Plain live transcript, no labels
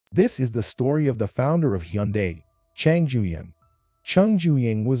This is the story of the founder of Hyundai, Chung Ju Yung. Chung Ju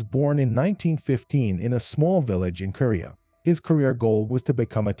Yung was born in 1915 in a small village in Korea. His career goal was to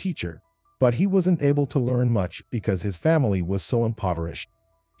become a teacher, but he wasn't able to learn much because his family was so impoverished.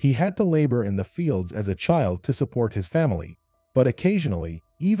 He had to labor in the fields as a child to support his family, but occasionally,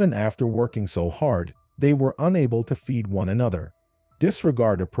 even after working so hard, they were unable to feed one another,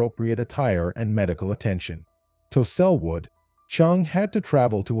 disregard appropriate attire and medical attention. To sell wood, Chung had to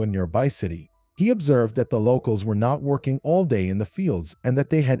travel to a nearby city. He observed that the locals were not working all day in the fields and that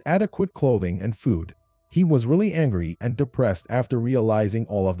they had adequate clothing and food. He was really angry and depressed after realizing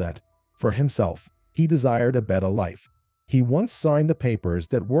all of that. For himself, he desired a better life. He once saw in the papers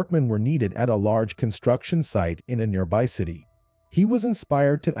that workmen were needed at a large construction site in a nearby city. He was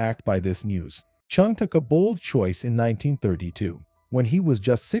inspired to act by this news. Chung took a bold choice in 1932. When he was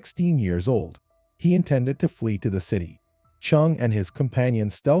just 16 years old, he intended to flee to the city. Chung and his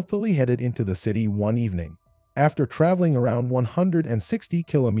companions stealthily headed into the city one evening. After traveling around 160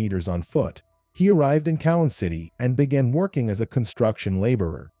 kilometers on foot, he arrived in Kowloon City and began working as a construction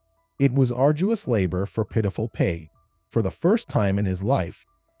laborer. It was arduous labor for pitiful pay. For the first time in his life,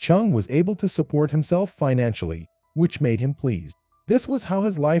 Chung was able to support himself financially, which made him pleased. This was how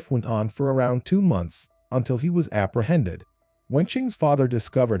his life went on for around 2 months, until he was apprehended. When Chung's father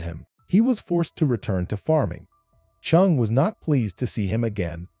discovered him, he was forced to return to farming. Chung was not pleased to see him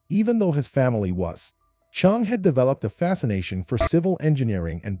again, even though his family was. Chung had developed a fascination for civil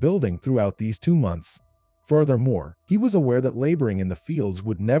engineering and building throughout these 2 months. Furthermore, he was aware that laboring in the fields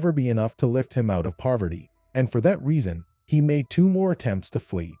would never be enough to lift him out of poverty, and for that reason, he made 2 more attempts to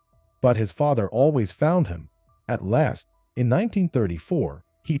flee. But his father always found him. At last, in 1934,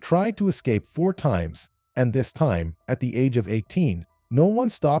 he tried to escape 4 times, and this time, at the age of 18, no one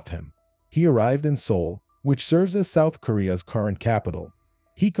stopped him. He arrived in Seoul, which serves as South Korea's current capital.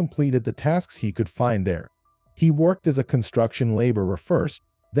 He completed the tasks he could find there. He worked as a construction laborer first,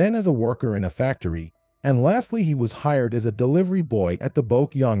 then as a worker in a factory, and lastly he was hired as a delivery boy at the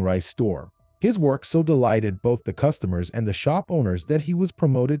Bokyong rice store. His work so delighted both the customers and the shop owners that he was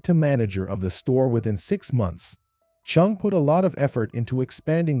promoted to manager of the store within 6 months. Chung put a lot of effort into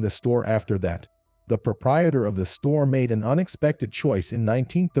expanding the store after that. The proprietor of the store made an unexpected choice in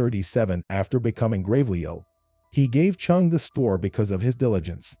 1937 after becoming gravely ill. He gave Chung the store because of his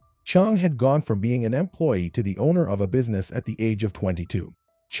diligence. Chung had gone from being an employee to the owner of a business at the age of 22.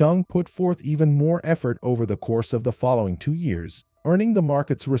 Chung put forth even more effort over the course of the following 2 years, earning the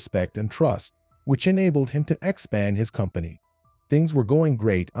market's respect and trust, which enabled him to expand his company. Things were going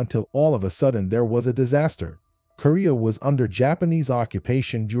great until all of a sudden there was a disaster. Korea was under Japanese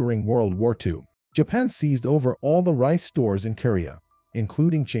occupation during World War II. Japan seized over all the rice stores in Korea,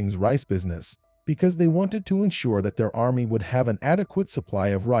 including Chung's rice business, because they wanted to ensure that their army would have an adequate supply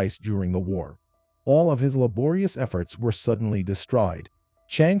of rice during the war. All of his laborious efforts were suddenly destroyed.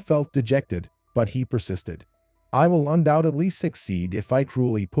 Chung felt dejected, but he persisted. "I will undoubtedly succeed if I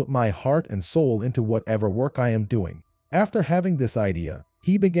truly put my heart and soul into whatever work I am doing." After having this idea,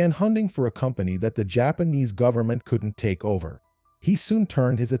 he began hunting for a company that the Japanese government couldn't take over. He soon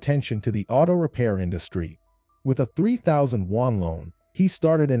turned his attention to the auto repair industry. With a 3,000 won loan, he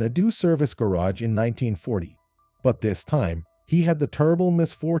started an auto service garage in 1940. But this time, he had the terrible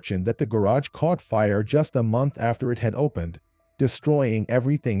misfortune that the garage caught fire just a month after it had opened, destroying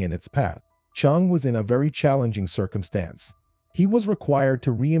everything in its path. Chung was in a very challenging circumstance. He was required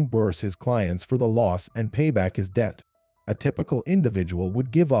to reimburse his clients for the loss and pay back his debt. A typical individual would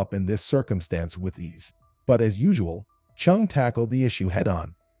give up in this circumstance with ease. But as usual, Chung tackled the issue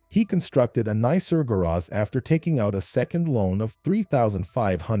head-on. He constructed a nicer garage after taking out a second loan of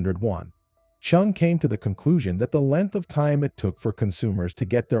 3,500 won. Chung came to the conclusion that the length of time it took for consumers to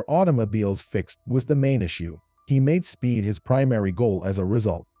get their automobiles fixed was the main issue. He made speed his primary goal as a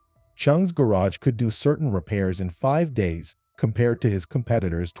result. Chung's garage could do certain repairs in 5 days, compared to his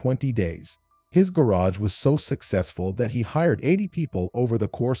competitors' 20 days. His garage was so successful that he hired 80 people over the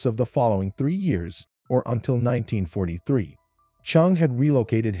course of the following 3 years, or until 1943. Chung had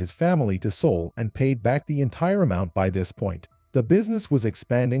relocated his family to Seoul and paid back the entire amount by this point. The business was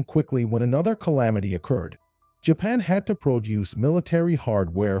expanding quickly when another calamity occurred. Japan had to produce military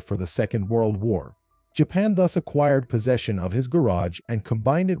hardware for the Second World War. Japan thus acquired possession of his garage and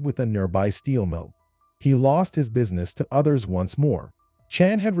combined it with a nearby steel mill. He lost his business to others once more.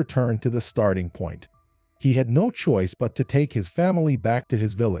 Chung had returned to the starting point. He had no choice but to take his family back to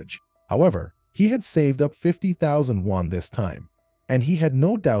his village. However, he had saved up 50,000 won this time, and he had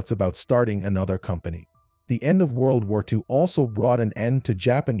no doubts about starting another company. The end of World War II also brought an end to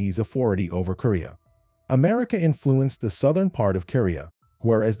Japanese authority over Korea. America influenced the southern part of Korea,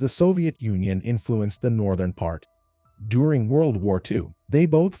 whereas the Soviet Union influenced the northern part. During World War II, they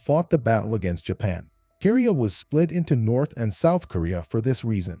both fought the battle against Japan. Korea was split into North and South Korea for this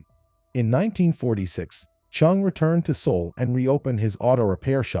reason. In 1946, Chung returned to Seoul and reopened his auto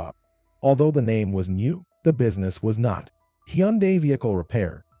repair shop. Although the name was new, the business was not. Hyundai Vehicle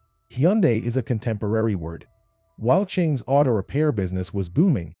Repair. Hyundai is a contemporary word. While Chung's auto repair business was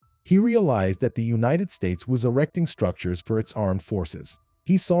booming, he realized that the United States was erecting structures for its armed forces.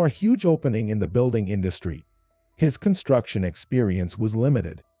 He saw a huge opening in the building industry. His construction experience was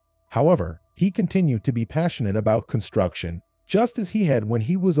limited. However, he continued to be passionate about construction, just as he had when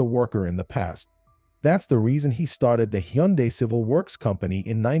he was a worker in the past. That's the reason he started the Hyundai Civil Works Company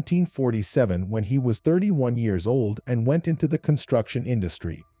in 1947 when he was 31 years old and went into the construction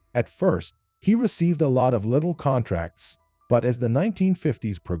industry. At first, he received a lot of little contracts, but as the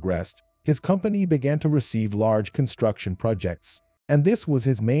 1950s progressed, his company began to receive large construction projects, and this was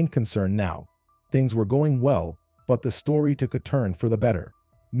his main concern now. Things were going well, but the story took a turn for the better.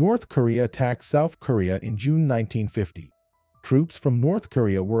 North Korea attacked South Korea in June 1950. Troops from North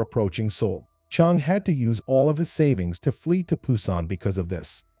Korea were approaching Seoul. Chung had to use all of his savings to flee to Busan because of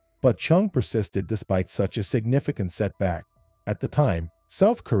this. But Chung persisted despite such a significant setback. At the time,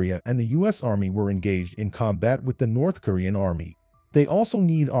 South Korea and the US Army were engaged in combat with the North Korean Army. They also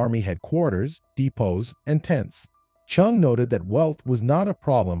need army headquarters, depots, and tents. Chung noted that wealth was not a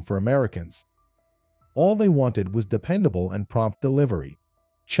problem for Americans. All they wanted was dependable and prompt delivery.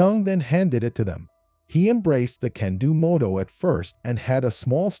 Chung then handed it to them. He embraced the can-do motto at first and had a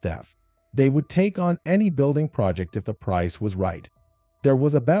small staff. They would take on any building project if the price was right. There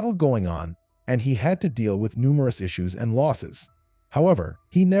was a battle going on, and he had to deal with numerous issues and losses. However,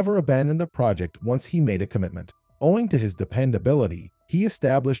 he never abandoned a project once he made a commitment. Owing to his dependability, he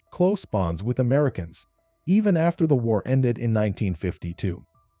established close bonds with Americans. Even after the war ended in 1952,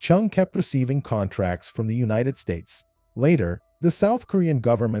 Chung kept receiving contracts from the United States. Later, the South Korean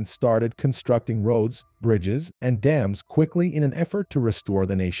government started constructing roads, bridges, and dams quickly in an effort to restore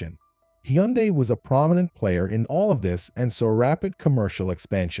the nation. Hyundai was a prominent player in all of this and saw rapid commercial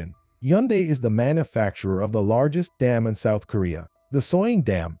expansion. Hyundai is the manufacturer of the largest dam in South Korea, the Soyang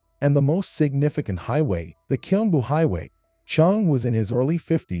Dam, and the most significant highway, the Gyeongbu Highway. Chung was in his early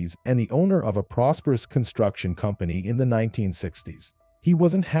 50s and the owner of a prosperous construction company in the 1960s. He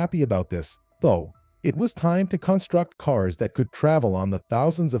wasn't happy about this, though. It was time to construct cars that could travel on the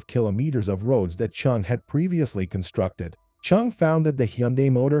thousands of kilometers of roads that Chung had previously constructed. Chung founded the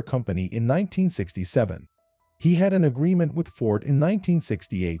Hyundai Motor Company in 1967. He had an agreement with Ford in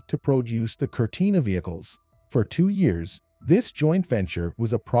 1968 to produce the Cortina vehicles. For 2 years, this joint venture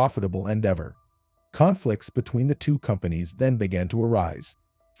was a profitable endeavor. Conflicts between the two companies then began to arise.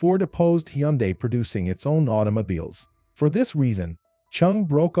 Ford opposed Hyundai producing its own automobiles. For this reason, Chung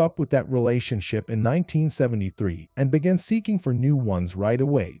broke up with that relationship in 1973 and began seeking for new ones right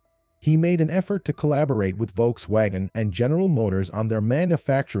away. He made an effort to collaborate with Volkswagen and General Motors on their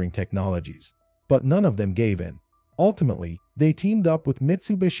manufacturing technologies, but none of them gave in. Ultimately, they teamed up with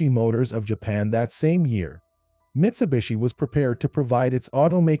Mitsubishi Motors of Japan that same year. Mitsubishi was prepared to provide its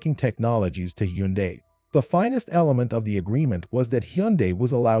automaking technologies to Hyundai. The finest element of the agreement was that Hyundai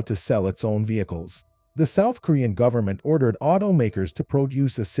was allowed to sell its own vehicles. The South Korean government ordered automakers to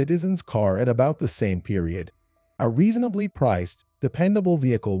produce a citizen's car at about the same period. A reasonably priced, dependable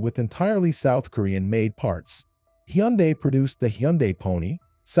vehicle with entirely South Korean-made parts. Hyundai produced the Hyundai Pony,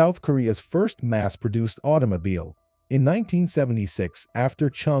 South Korea's first mass-produced automobile, in 1976 after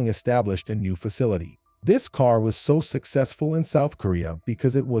Chung established a new facility. This car was so successful in South Korea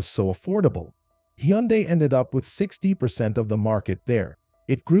because it was so affordable. Hyundai ended up with 60% of the market there.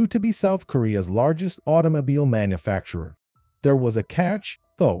 It grew to be South Korea's largest automobile manufacturer. There was a catch,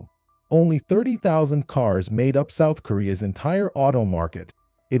 though. Only 30,000 cars made up South Korea's entire auto market.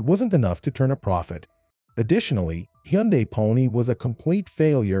 It wasn't enough to turn a profit. Additionally, Hyundai Pony was a complete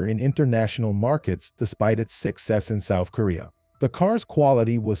failure in international markets despite its success in South Korea. The car's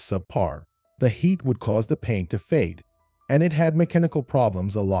quality was subpar. The heat would cause the paint to fade, and it had mechanical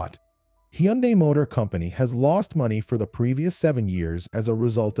problems a lot. Hyundai Motor Company has lost money for the previous 7 years as a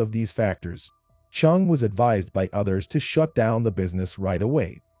result of these factors. Chung was advised by others to shut down the business right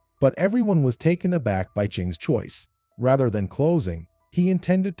away. But everyone was taken aback by Chung's choice. Rather than closing, he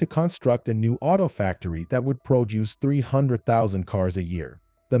intended to construct a new auto factory that would produce 300,000 cars a year.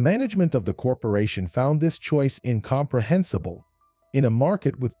 The management of the corporation found this choice incomprehensible. In a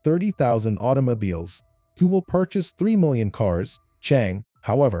market with 30,000 automobiles, who will purchase 3 million cars? Chung,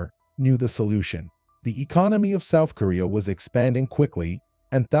 however, knew the solution. The economy of South Korea was expanding quickly,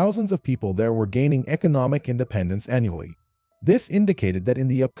 and thousands of people there were gaining economic independence annually. This indicated that in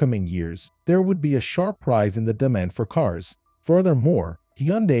the upcoming years, there would be a sharp rise in the demand for cars. Furthermore,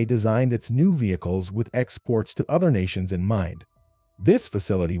 Hyundai designed its new vehicles with exports to other nations in mind. This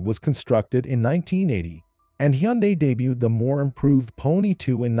facility was constructed in 1980, and Hyundai debuted the more improved Pony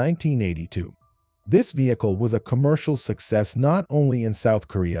 2 in 1982. This vehicle was a commercial success not only in South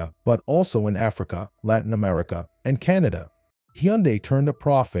Korea, but also in Africa, Latin America, and Canada. Hyundai turned a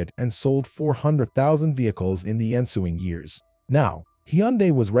profit and sold 400,000 vehicles in the ensuing years. Now,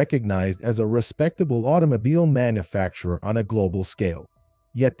 Hyundai was recognized as a respectable automobile manufacturer on a global scale.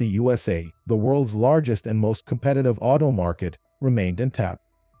 Yet the USA, the world's largest and most competitive auto market, remained intact.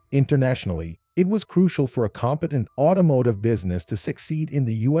 Internationally, it was crucial for a competent automotive business to succeed in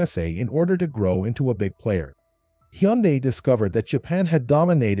the USA in order to grow into a big player. Hyundai discovered that Japan had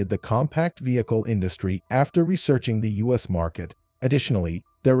dominated the compact vehicle industry after researching the US market. Additionally,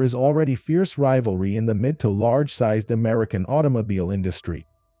 there is already fierce rivalry in the mid to large-sized American automobile industry.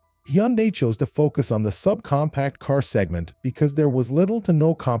 Hyundai chose to focus on the subcompact car segment because there was little to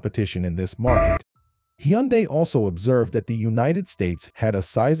no competition in this market. Hyundai also observed that the United States had a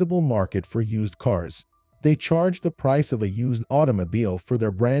sizable market for used cars. They charged the price of a used automobile for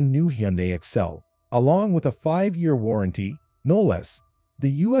their brand new Hyundai Excel, along with a 5-year warranty, no less. The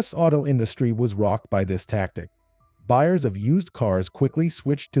US auto industry was rocked by this tactic. Buyers of used cars quickly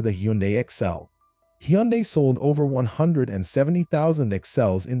switched to the Hyundai Excel. Hyundai sold over 170,000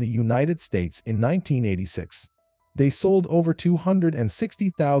 Excels in the United States in 1986. They sold over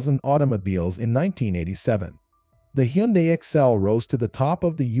 260,000 automobiles in 1987. The Hyundai Excel rose to the top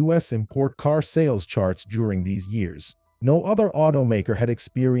of the US import car sales charts during these years. No other automaker had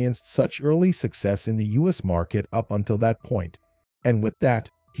experienced such early success in the US market up until that point. And with that,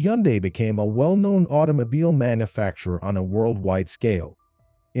 Hyundai became a well-known automobile manufacturer on a worldwide scale.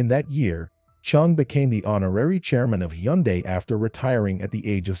 In that year, Chung became the honorary chairman of Hyundai after retiring at the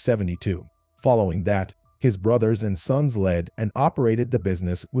age of 72. Following that, his brothers and sons led and operated the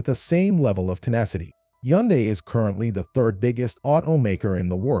business with the same level of tenacity. Hyundai is currently the third biggest automaker in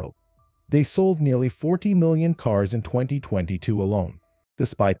the world. They sold nearly 40 million cars in 2022 alone.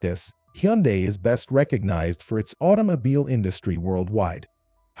 Despite this, Hyundai is best recognized for its automobile industry worldwide.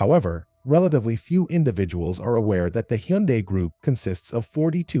 However, relatively few individuals are aware that the Hyundai Group consists of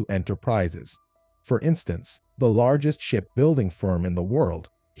 42 enterprises. For instance, the largest shipbuilding firm in the world,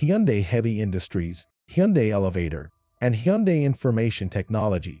 Hyundai Heavy Industries, Hyundai Elevator, and Hyundai Information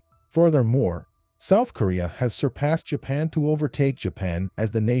Technology. Furthermore, South Korea has surpassed Japan to overtake Japan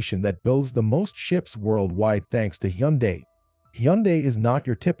as the nation that builds the most ships worldwide thanks to Hyundai. Hyundai is not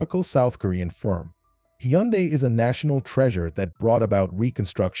your typical South Korean firm. Hyundai is a national treasure that brought about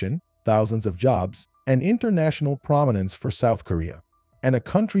reconstruction, thousands of jobs, and international prominence for South Korea. And a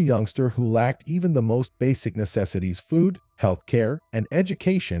country youngster who lacked even the most basic necessities, food, healthcare, and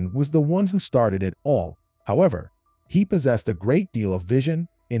education, was the one who started it all. However, he possessed a great deal of vision,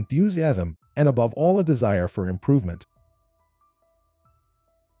 enthusiasm, and above all a desire for improvement.